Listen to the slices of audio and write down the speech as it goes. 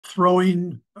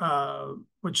throwing,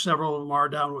 which several of them are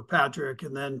down with Patrick,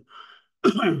 and then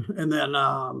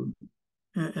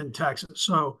in Texas.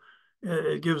 So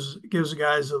it gives the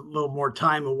guys a little more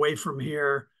time away from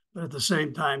here, but at the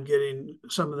same time getting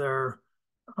some of their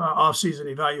off-season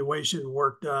evaluation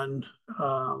work done,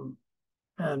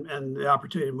 and the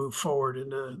opportunity to move forward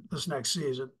into this next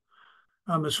season.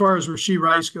 As far as Rashee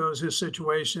Rice goes, his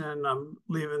situation, I'm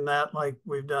leaving that like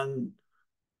we've done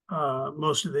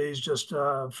most of these, just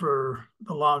for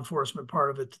the law enforcement part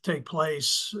of it to take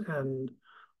place, and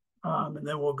then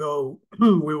we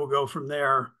will go from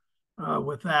there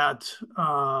with that.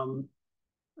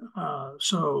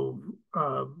 So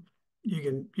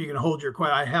you can hold your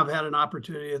question. I have had an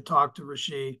opportunity to talk to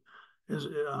Rashee,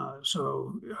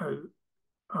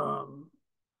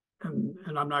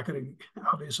 and I'm not going to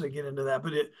obviously get into that,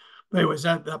 but anyways,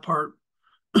 that part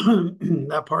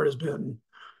that part has been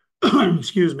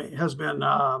excuse me, has been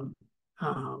gone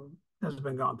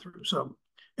through. So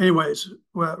anyways,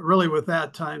 well, really with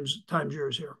that, time's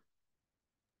yours here.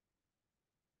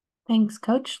 Thanks,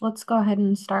 Coach. Let's go ahead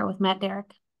and start with Matt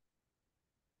Derrick.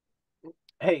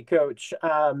 Hey, Coach.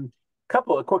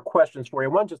 Couple of quick questions for you.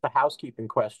 One, just a housekeeping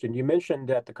question. You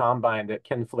mentioned at the Combine that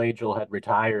Ken Flagel had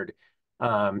retired.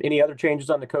 Any other changes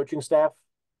on the coaching staff?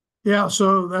 Yeah,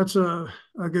 so that's a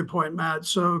good point, Matt.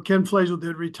 So Ken Flagel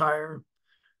did retire.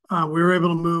 We were able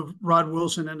to move Rod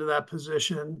Wilson into that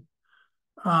position.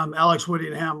 Alex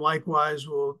Whittingham, likewise,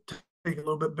 will take a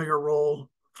little bit bigger role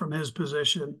from his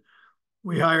position.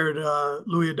 We hired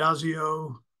Louis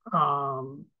Adazio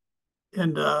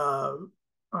into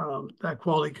that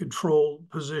quality control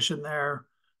position there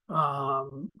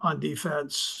on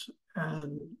defense.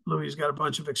 And Louis got a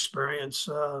bunch of experience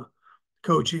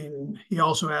coaching. He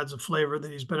also adds a flavor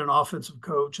that he's been an offensive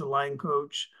coach, a line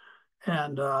coach,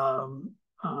 and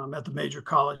at the major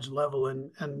college level,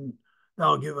 and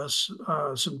that'll give us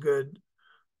some good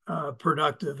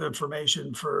productive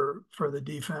information for the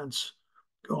defense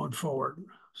going forward.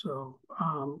 So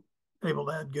able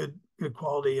to add good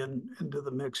quality into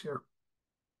the mix here.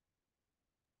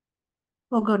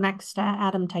 We'll go next to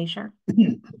Adam Teicher.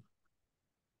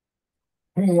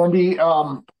 Hey, Andy.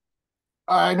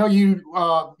 I know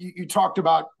you talked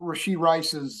about Rashee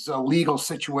Rice's legal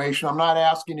situation. I'm not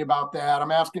asking you about that.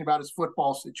 I'm asking about his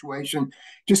football situation.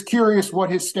 Just curious what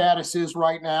his status is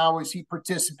right now. Is he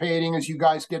participating as you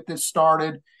guys get this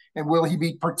started? And will he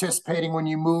be participating when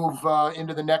you move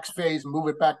into the next phase and move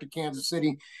it back to Kansas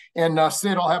City? And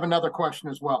Sid, I'll have another question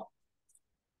as well.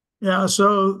 Yeah,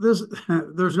 so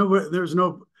there's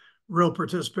no real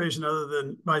participation other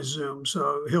than by Zoom.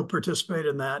 So he'll participate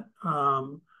in that.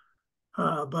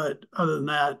 But other than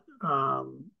that,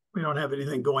 we don't have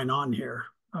anything going on here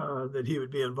that he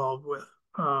would be involved with.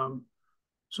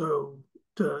 So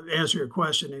to answer your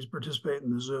question, he's participating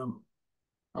in the Zoom.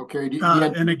 Okay.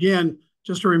 And again,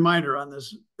 just a reminder on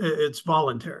this, it's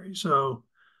voluntary. So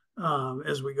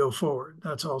as we go forward,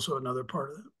 that's also another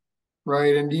part of it.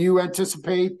 Right. And do you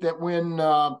anticipate that when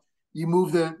you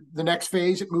move the next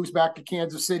phase, it moves back to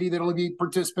Kansas City, that it'll be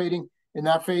participating in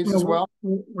that phase as well?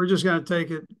 We're just going to take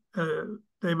it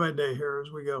day by day here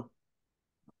as we go.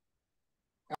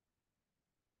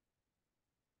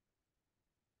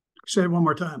 Say it one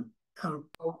more time, Adam.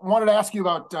 I wanted to ask you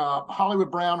about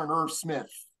Hollywood Brown and Irv Smith.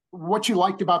 What you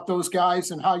liked about those guys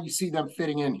and how you see them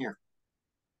fitting in here.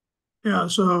 Yeah,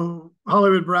 so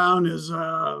Hollywood Brown is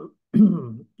a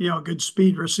good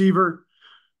speed receiver.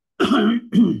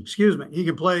 Excuse me. He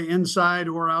can play inside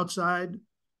or outside.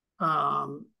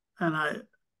 And I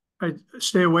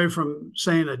stay away from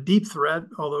saying a deep threat,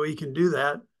 although he can do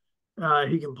that.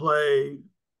 He can play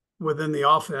within the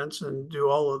offense and do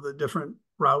all of the different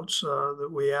routes that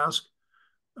we ask.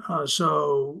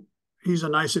 So he's a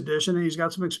nice addition, and he's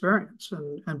got some experience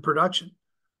and production.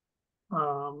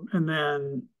 And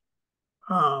then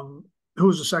who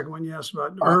was the second one you asked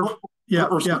about? Irv?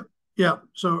 Yeah.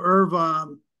 So Irv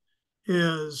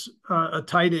is a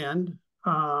tight end.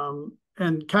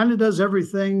 And kind of does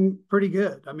everything pretty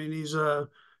good. I mean, he's a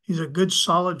good,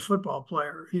 solid football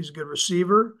player. He's a good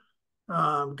receiver,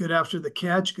 good after the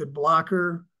catch, good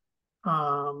blocker.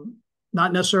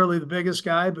 Not necessarily the biggest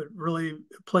guy, but really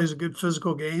plays a good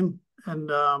physical game, and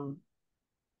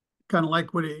kind of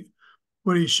like what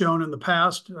he's shown in the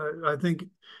past. I think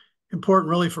important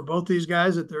really for both these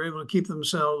guys that they're able to keep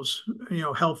themselves,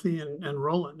 healthy and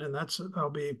rolling, and that'll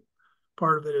be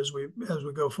part of it as we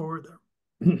go forward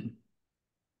there.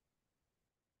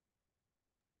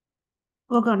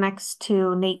 We'll go next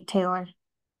to Nate Taylor.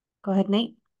 Go ahead,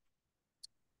 Nate.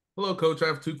 Hello, Coach. I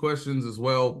have two questions as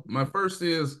well. My first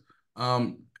is,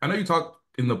 I know you talked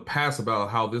in the past about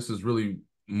how this is really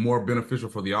more beneficial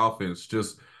for the offense.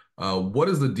 Just what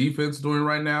is the defense doing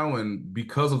right now? And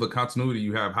because of the continuity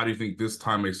you have, how do you think this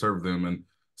time may serve them? And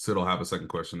Sid will have a second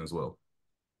question as well.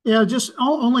 Yeah, just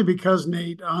only because,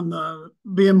 Nate, on the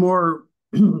being more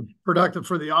productive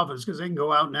for the offense, because they can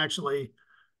go out and actually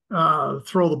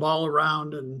throw the ball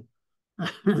around and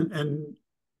and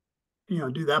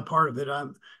do that part of it.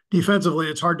 Defensively,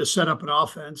 it's hard to set up an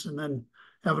offense and then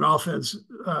have an offense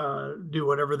do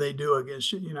whatever they do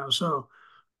against you. So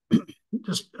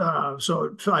just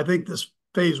so I think this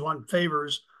phase one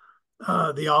favors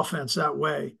the offense that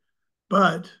way.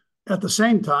 But at the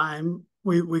same time,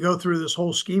 we go through this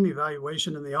whole scheme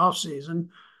evaluation in the offseason,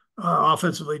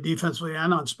 offensively, defensively,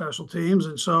 and on special teams.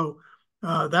 And so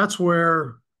that's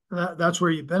where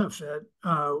you benefit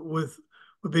with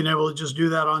being able to just do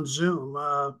that on Zoom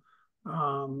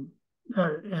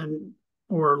and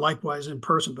or likewise in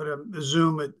person. But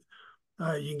Zoom, you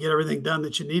can get everything done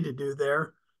that you need to do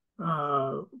there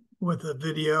with the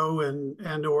video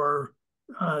and or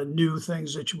new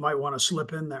things that you might want to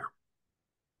slip in there.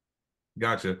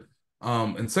 Gotcha.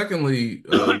 And secondly,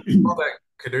 we saw that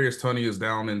Kadarius Toney is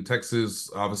down in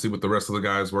Texas, obviously with the rest of the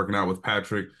guys working out with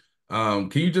Patrick. Can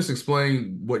you just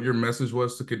explain what your message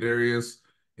was to Kadarius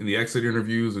in the exit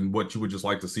interviews and what you would just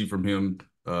like to see from him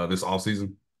this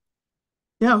offseason?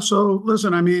 Yeah. So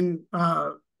listen, I mean,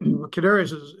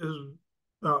 Kadarius is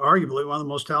arguably one of the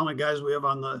most talented guys we have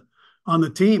on the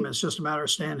team. It's just a matter of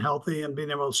staying healthy and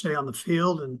being able to stay on the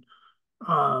field. And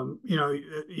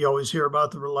you always hear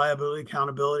about the reliability,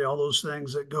 accountability, all those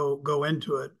things that go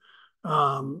into it.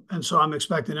 And so I'm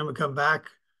expecting him to come back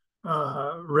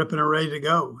ripping and ready to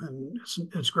go. And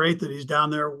it's great that he's down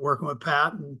there working with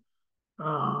Pat and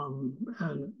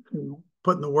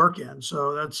putting the work in.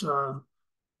 So that's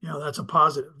that's a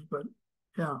positive. But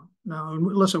yeah, no,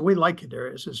 listen, we like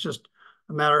Kadarius. It's just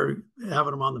a matter of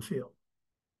having him on the field.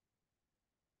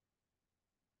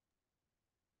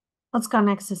 Let's go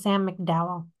next to Sam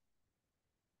McDowell.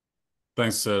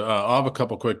 Thanks, Sid. I'll have a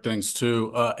couple quick things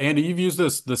too. Andy, you've used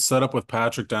this setup with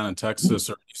Patrick down in Texas,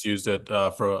 or he's used it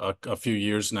for a few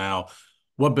years now.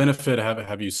 What benefit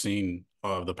have you seen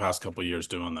of the past couple of years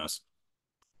doing this?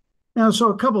 Yeah, so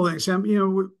a couple of things, Sam.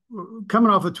 We're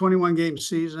coming off a 21-game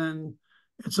season.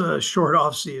 It's a short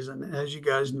off season, as you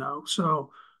guys know. So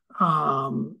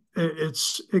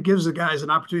it gives the guys an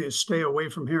opportunity to stay away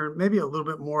from here and maybe a little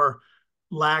bit more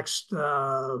laxed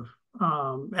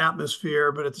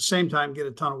atmosphere, but at the same time get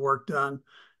a ton of work done.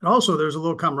 And also there's a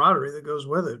little camaraderie that goes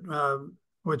with it,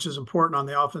 which is important on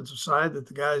the offensive side, that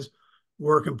the guys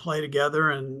work and play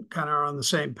together and kind of are on the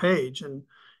same page. And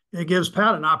it gives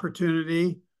Pat an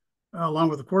opportunity, along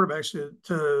with the quarterbacks,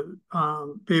 to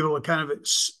be able to kind of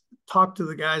talk to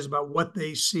the guys about what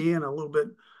they see in a little bit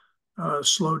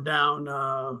slowed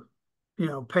down,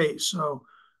 pace. So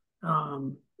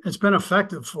it's been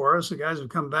effective for us. The guys have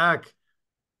come back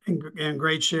in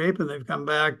great shape, and they've come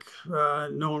back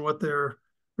knowing what their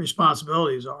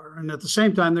responsibilities are. And at the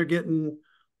same time, they're getting,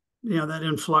 that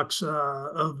influx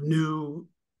of new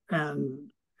and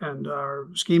our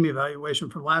scheme evaluation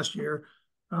from last year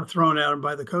thrown at them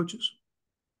by the coaches.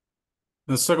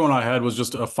 The second one I had was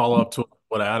just a follow-up to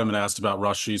what Adam had asked about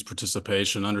Rashee's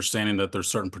participation, understanding that there's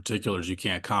certain particulars you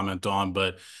can't comment on,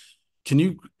 but can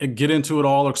you get into it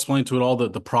all, or explain to it all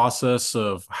the process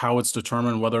of how it's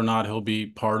determined whether or not he'll be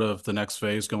part of the next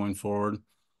phase going forward?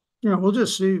 Yeah, we'll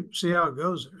just see how it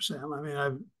goes there, Sam. I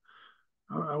mean,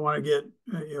 I want to get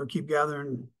keep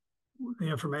gathering the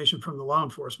information from the law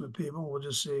enforcement people. We'll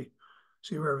just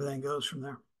see where everything goes from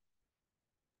there.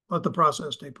 Let the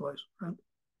process take place, right?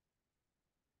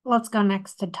 Let's go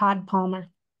next to Todd Palmer.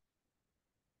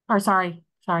 Or sorry,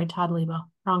 Todd Lebo.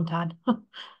 Wrong Todd.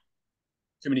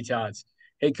 Too many Todds.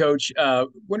 Hey, Coach,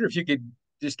 wonder if you could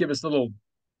just give us a little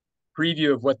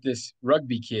preview of what this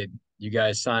rugby kid you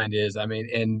guys signed is. I mean,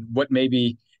 and what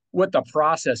the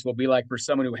process will be like for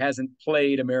someone who hasn't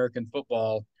played American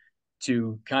football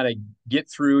to kind of get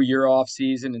through your off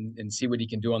season and see what he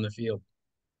can do on the field.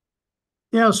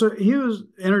 Yeah, so he was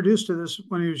introduced to this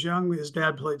when he was young. His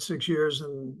dad played 6 years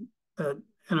at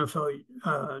NFL,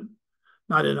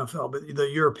 not NFL, but the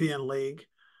European League.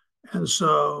 And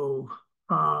so,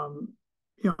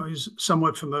 he's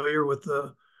somewhat familiar with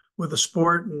the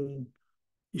sport, and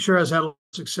he sure has had a lot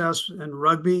of success in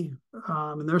rugby.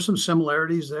 And there's some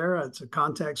similarities there. It's a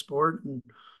contact sport, and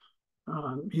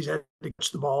he's had to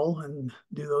catch the ball and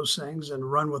do those things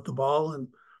and run with the ball. And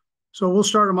so we'll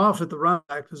start him off at the run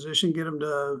back position, get him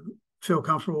to feel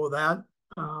comfortable with that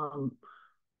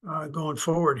going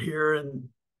forward here. And,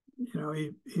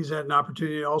 he's had an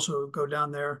opportunity to also go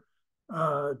down there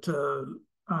to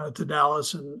to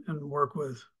Dallas and work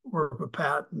with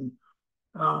Pat,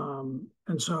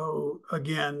 and so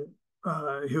again,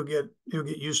 he'll get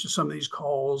used to some of these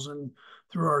calls and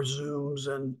through our Zooms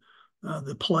and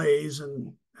the plays,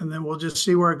 and then we'll just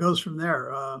see where it goes from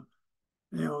there.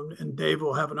 And Dave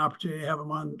will have an opportunity to have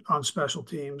him on special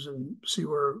teams and see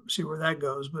where that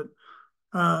goes. But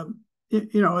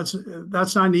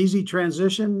that's not an easy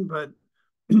transition, but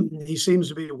he seems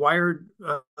to be wired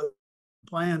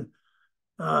playing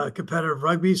competitive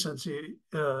rugby since he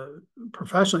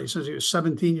professionally since he was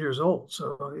 17 years old.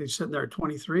 So he's sitting there at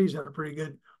 23. He's had a pretty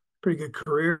good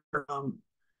career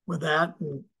with that,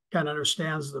 and kind of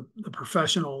understands the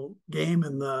professional game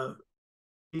and the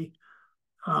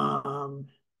and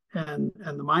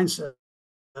the mindset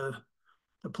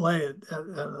to play at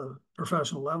a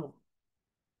professional level.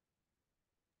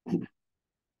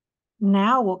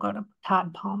 Now we'll go to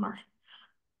Todd Palmer.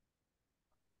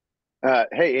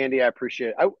 Hey, Andy, I appreciate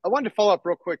it. I wanted to follow up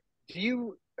real quick. Do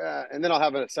you, and then I'll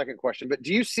have a second question, but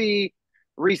do you see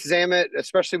Rees-Zammit,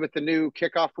 especially with the new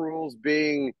kickoff rules,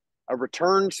 being a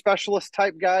return specialist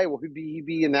type guy? Will he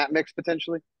be in that mix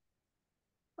potentially?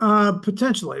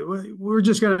 Potentially. We're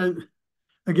just going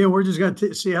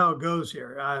to see how it goes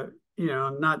here.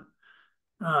 Not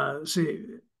see,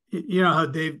 how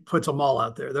Dave puts them all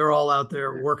out there. They're all out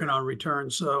there working on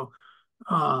returns. So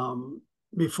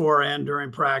before and during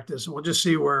practice, and we'll just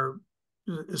see what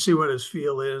his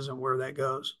feel is and where that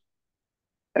goes.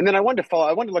 And then I wanted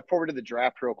to look forward to the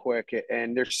draft real quick.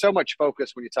 And there's so much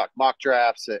focus when you talk mock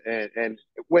drafts and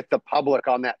with the public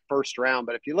on that first round.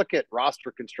 But if you look at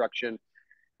roster construction,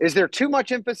 is there too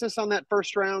much emphasis on that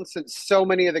first round, since so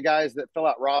many of the guys that fill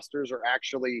out rosters are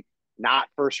actually not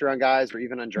first round guys or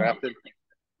even undrafted?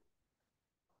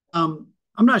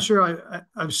 I'm not sure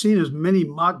I've seen as many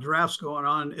mock drafts going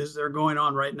on as they're going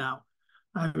on right now.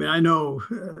 I mean, I know,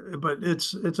 but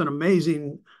it's an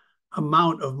amazing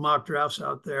amount of mock drafts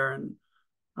out there, and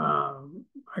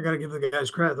I got to give the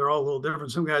guys credit. They're all a little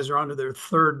different. Some guys are onto their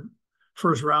third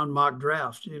first round mock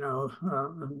draft, doing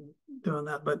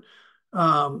that. But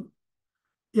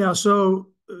yeah, so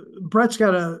Brett's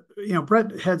got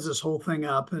Brett heads this whole thing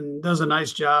up and does a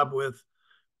nice job with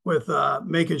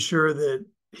making sure that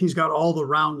he's got all the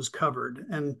rounds covered.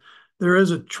 And there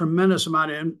is a tremendous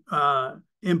amount of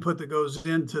input that goes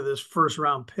into this first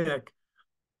round pick.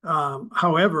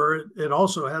 However, it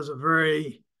also has a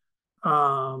very,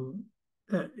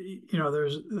 there's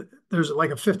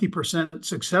like a 50%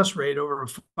 success rate over a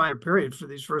 5-year period for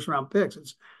these first round picks.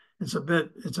 It's a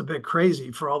bit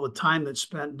crazy for all the time that's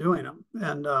spent doing them.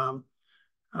 And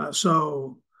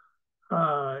so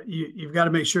you've got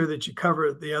to make sure that you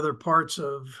cover the other parts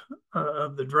of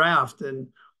the draft, and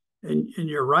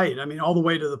you're right. I mean, all the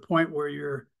way to the point where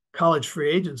your college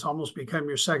free agents almost become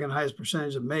your second highest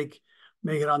percentage of make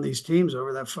it on these teams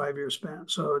over that 5-year span.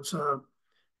 So it's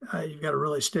you've got to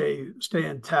really stay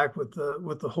intact with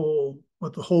the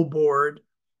whole board.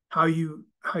 How you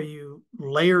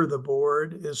layer the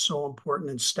board is so important,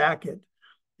 and stack it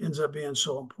ends up being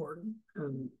so important.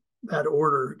 And that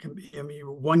order can be, I mean,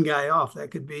 you're one guy off. That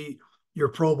could be your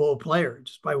Pro Bowl player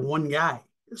just by one guy.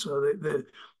 So the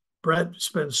Brett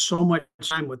spends so much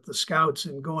time with the scouts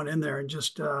and going in there and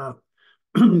just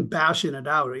bashing it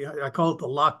out. I call it the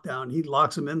lockdown. He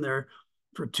locks them in there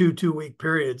for 2-week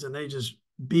periods, and they just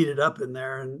beat it up in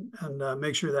there and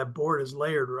make sure that board is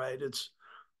layered right. It's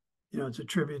a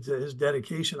tribute to his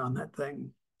dedication on that thing.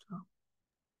 So.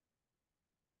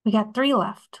 We got 3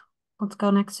 left. Let's go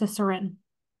next to Sarin.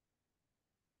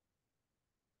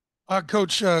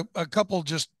 Coach, a couple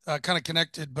just kind of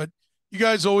connected, but you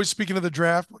guys always, speaking of the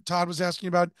draft, what Todd was asking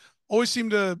about, always seem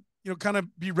to, kind of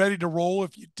be ready to roll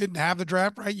if you didn't have the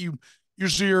draft, right? You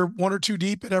usually are 1 or 2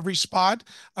 deep at every spot.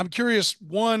 I'm curious,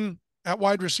 one, at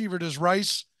wide receiver, does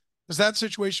that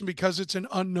situation, because it's an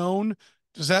unknown,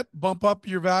 does that bump up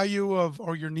your value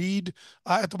or your need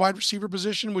at the wide receiver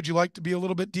position? Would you like to be a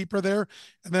little bit deeper there?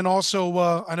 And then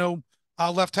also, I know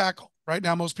left tackle, right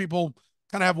now, most people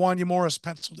kind of have Wanya Morris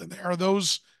penciled in there. Are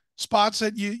those spots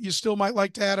that you still might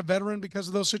like to add a veteran because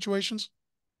of those situations?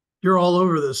 You're all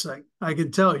over this thing. I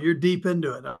can tell you're deep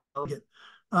into it.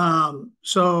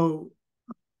 So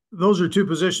those are 2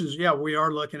 positions. Yeah, we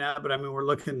are looking at, but I mean, we're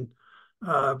looking,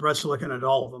 Brett's looking at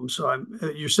all of them. So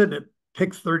you're sitting at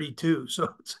pick 32.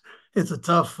 So it's a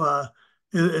tough,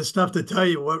 it's tough to tell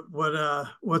you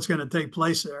what's going to take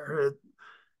place there.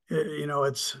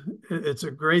 It's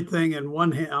a great thing on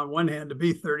one hand to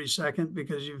be 32nd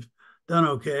because you've done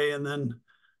okay, and then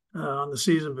on the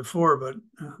season before, but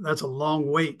that's a long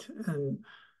wait, and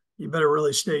you better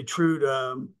really stay true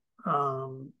to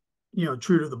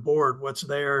true to the board, what's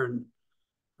there, and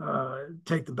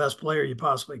take the best player you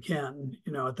possibly can,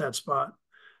 at that spot.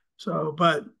 So,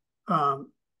 but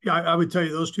yeah, I would tell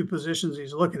you those two positions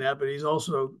he's looking at, but he's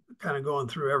also kind of going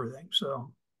through everything.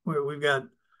 So we've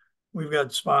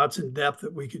got spots and depth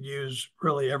that we could use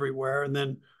really everywhere, and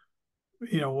then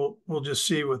we'll just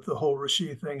see with the whole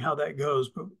Rashee thing how that goes.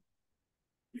 But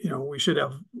we should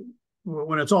have,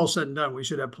 when it's all said and done, we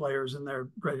should have players in there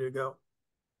ready to go.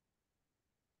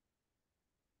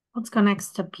 Let's go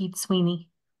next to Pete Sweeney.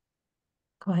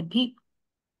 Go ahead, Pete.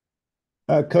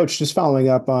 Coach, just following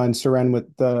up on Seren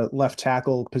with the left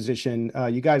tackle position.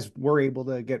 You guys were able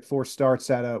to get 4 starts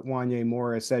out of Wanye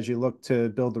Morris as you look to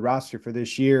build the roster for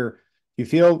this year. You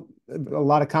feel a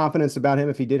lot of confidence about him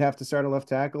if he did have to start a left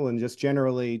tackle, and just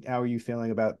generally, how are you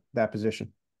feeling about that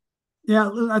position? Yeah,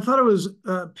 I thought it was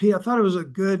Pete. I thought it was a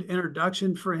good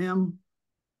introduction for him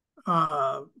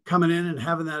coming in and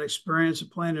having that experience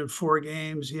of playing in 4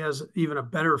 games. He has even a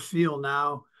better feel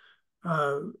now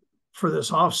for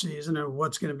this offseason and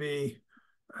what's going to be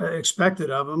expected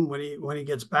of him when he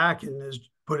gets back and is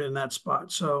put in that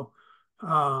spot. So,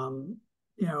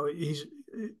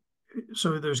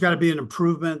 so there's got to be an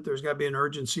improvement. There's got to be an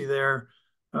urgency there,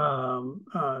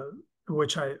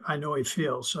 which I know he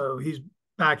feels. So he's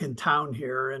back in town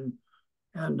here and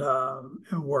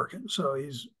working. So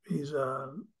he's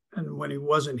and when he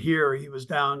wasn't here, he was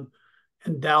down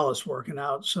in Dallas working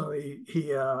out. So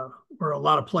he where a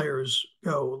lot of players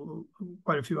go,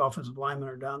 quite a few offensive linemen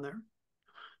are down there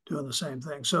doing the same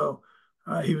thing. So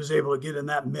he was able to get in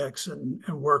that mix and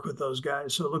work with those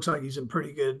guys. So it looks like he's in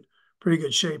pretty good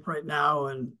shape right now.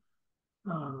 And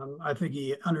I think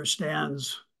he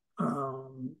understands,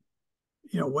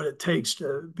 what it takes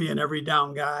to be an every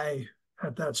down guy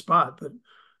at that spot. But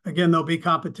again, there'll be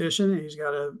competition. He's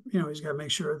got to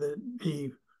make sure that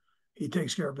he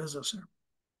takes care of business there.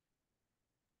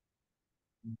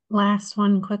 Last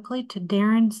one quickly to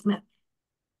Darren Smith.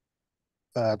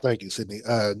 Thank you, Sydney.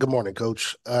 Good morning,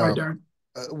 Coach. Hi, Darren.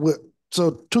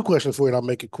 So 2 questions for you, and I'll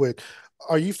make it quick.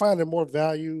 Are you finding more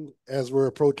value as we're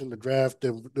approaching the draft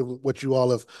than what you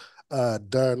all have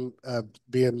done,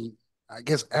 being, I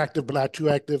guess, active but not too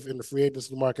active in the free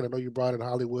agency market? I know you brought in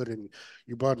Hollywood and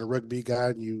you brought in a rugby guy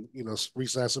and you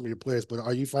re-signed some of your players, but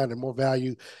are you finding more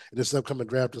value in this upcoming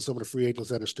draft than some of the free agents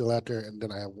that are still out there? And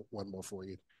then I have one more for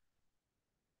you.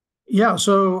 Yeah.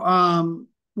 So,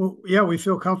 we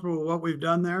feel comfortable with what we've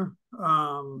done there.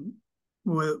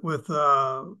 With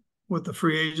the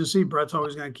free agency, Brett's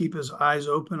always going to keep his eyes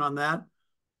open on that.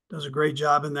 Does a great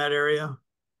job in that area.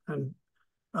 And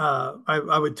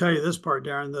I would tell you this part,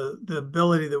 Darren, the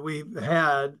ability that we've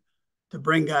had to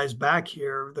bring guys back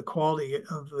here, the quality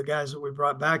of the guys that we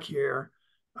brought back here,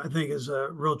 I think is a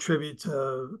real tribute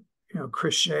to,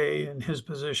 Chris Shea and his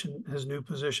position, his new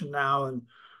position now,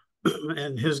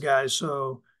 and his guys.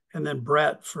 So, and then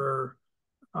Brett for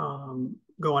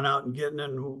going out and getting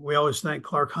in. We always thank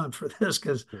Clark Hunt for this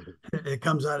because it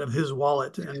comes out of his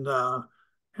wallet, and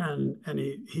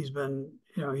he's been,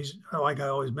 he's, like I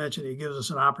always mention, he gives us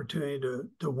an opportunity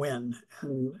to win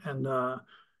and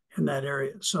in that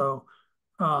area. So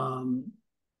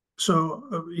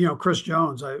Chris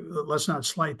Jones, let's not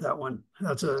slight that one.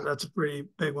 That's a pretty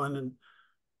big one, and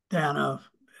Dana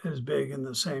is big in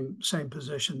the same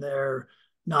position there.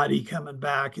 Nadi coming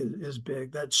back is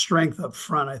big. That strength up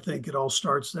front, I think it all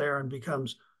starts there and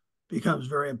becomes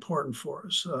very important for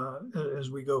us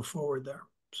as we go forward there.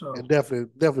 So, and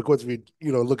definitely, of course, we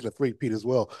looking at 3-peat as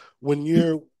well. When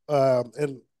you're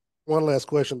and one last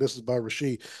question, this is about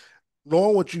Rashee.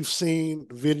 Knowing what you've seen,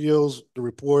 the videos, the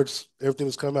reports, everything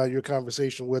that's come out of your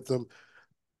conversation with them,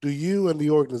 do you and the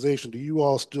organization, do you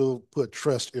all still put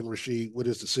trust in Rashee with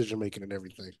his decision making and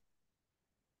everything?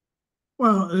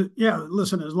 Well, yeah.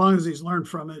 Listen, as long as he's learned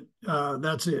from it,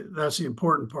 that's it. That's the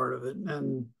important part of it,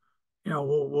 and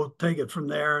we'll take it from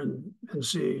there and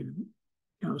see,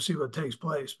 see what takes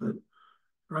place. But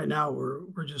right now,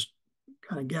 we're just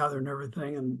kind of gathering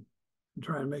everything and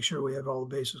trying to make sure we have all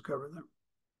the bases covered there.